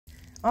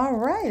All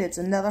right, it's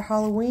another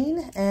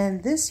Halloween,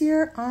 and this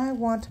year I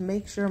want to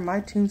make sure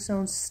my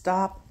tombstones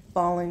stop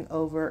falling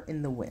over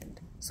in the wind.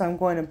 So I'm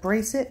going to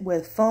brace it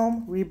with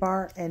foam,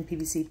 rebar, and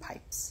PVC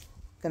pipes.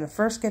 I'm going to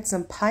first get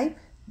some pipe.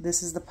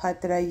 This is the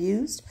pipe that I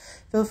used.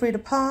 Feel free to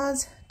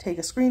pause, take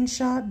a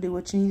screenshot, do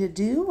what you need to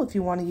do if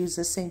you want to use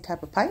this same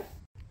type of pipe.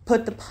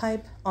 Put the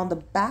pipe on the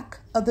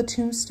back of the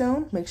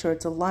tombstone. Make sure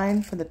it's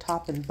aligned from the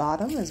top and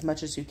bottom as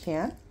much as you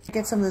can.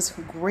 Get some of this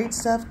great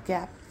stuff,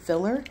 gap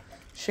filler.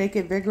 Shake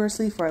it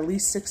vigorously for at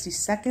least 60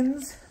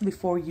 seconds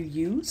before you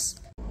use.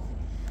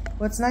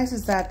 What's nice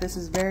is that this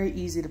is very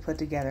easy to put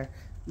together.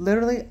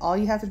 Literally, all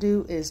you have to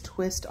do is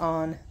twist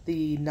on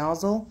the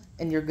nozzle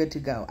and you're good to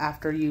go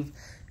after you've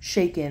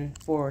shaken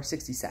for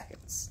 60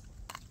 seconds.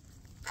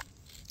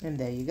 And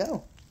there you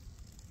go.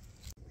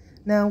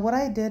 Now what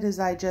I did is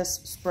I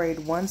just sprayed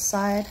one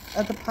side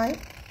of the pipe,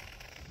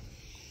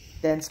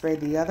 then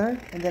sprayed the other,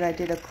 and then I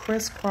did a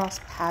crisscross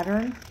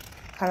pattern,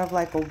 kind of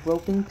like a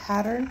roping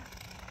pattern,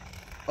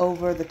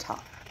 over the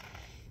top.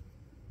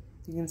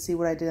 You can see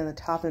what I did on the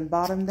top and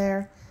bottom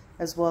there,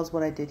 as well as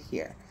what I did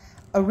here.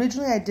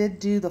 Originally I did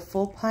do the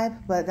full pipe,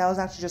 but that was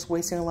actually just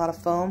wasting a lot of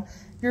foam.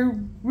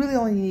 You really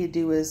only need to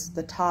do is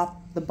the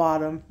top, the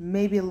bottom,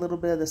 maybe a little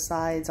bit of the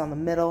sides on the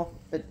middle,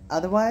 but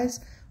otherwise,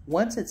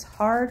 once it's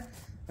hard,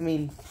 I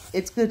mean,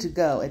 it's good to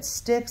go. It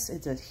sticks,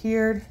 it's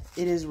adhered,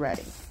 it is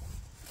ready.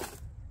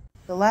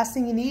 The last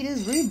thing you need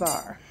is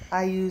rebar.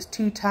 I use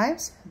two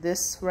types,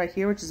 this right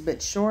here, which is a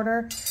bit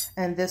shorter,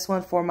 and this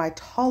one for my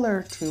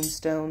taller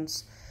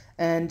tombstones.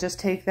 And just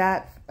take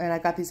that, and I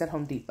got these at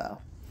Home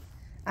Depot.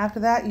 After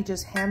that, you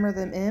just hammer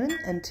them in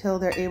until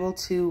they're able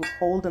to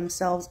hold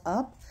themselves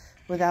up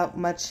without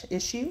much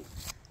issue.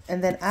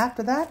 And then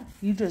after that,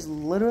 you just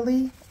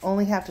literally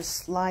only have to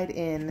slide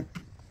in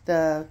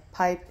the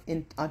pipe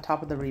in on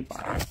top of the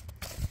rebar.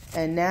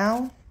 And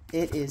now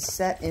it is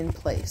set in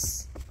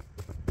place.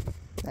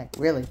 Like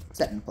really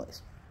set in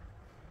place.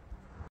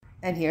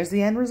 And here's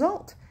the end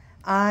result.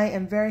 I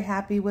am very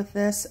happy with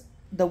this.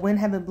 The wind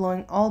had been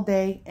blowing all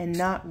day and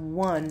not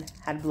one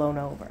had blown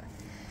over.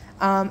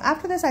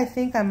 After this, I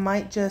think I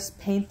might just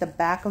paint the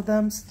back of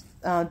them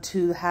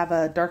to have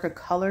a darker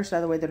color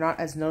so that way they're not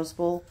as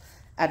noticeable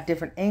at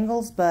different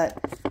angles. But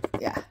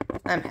yeah,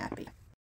 I'm happy.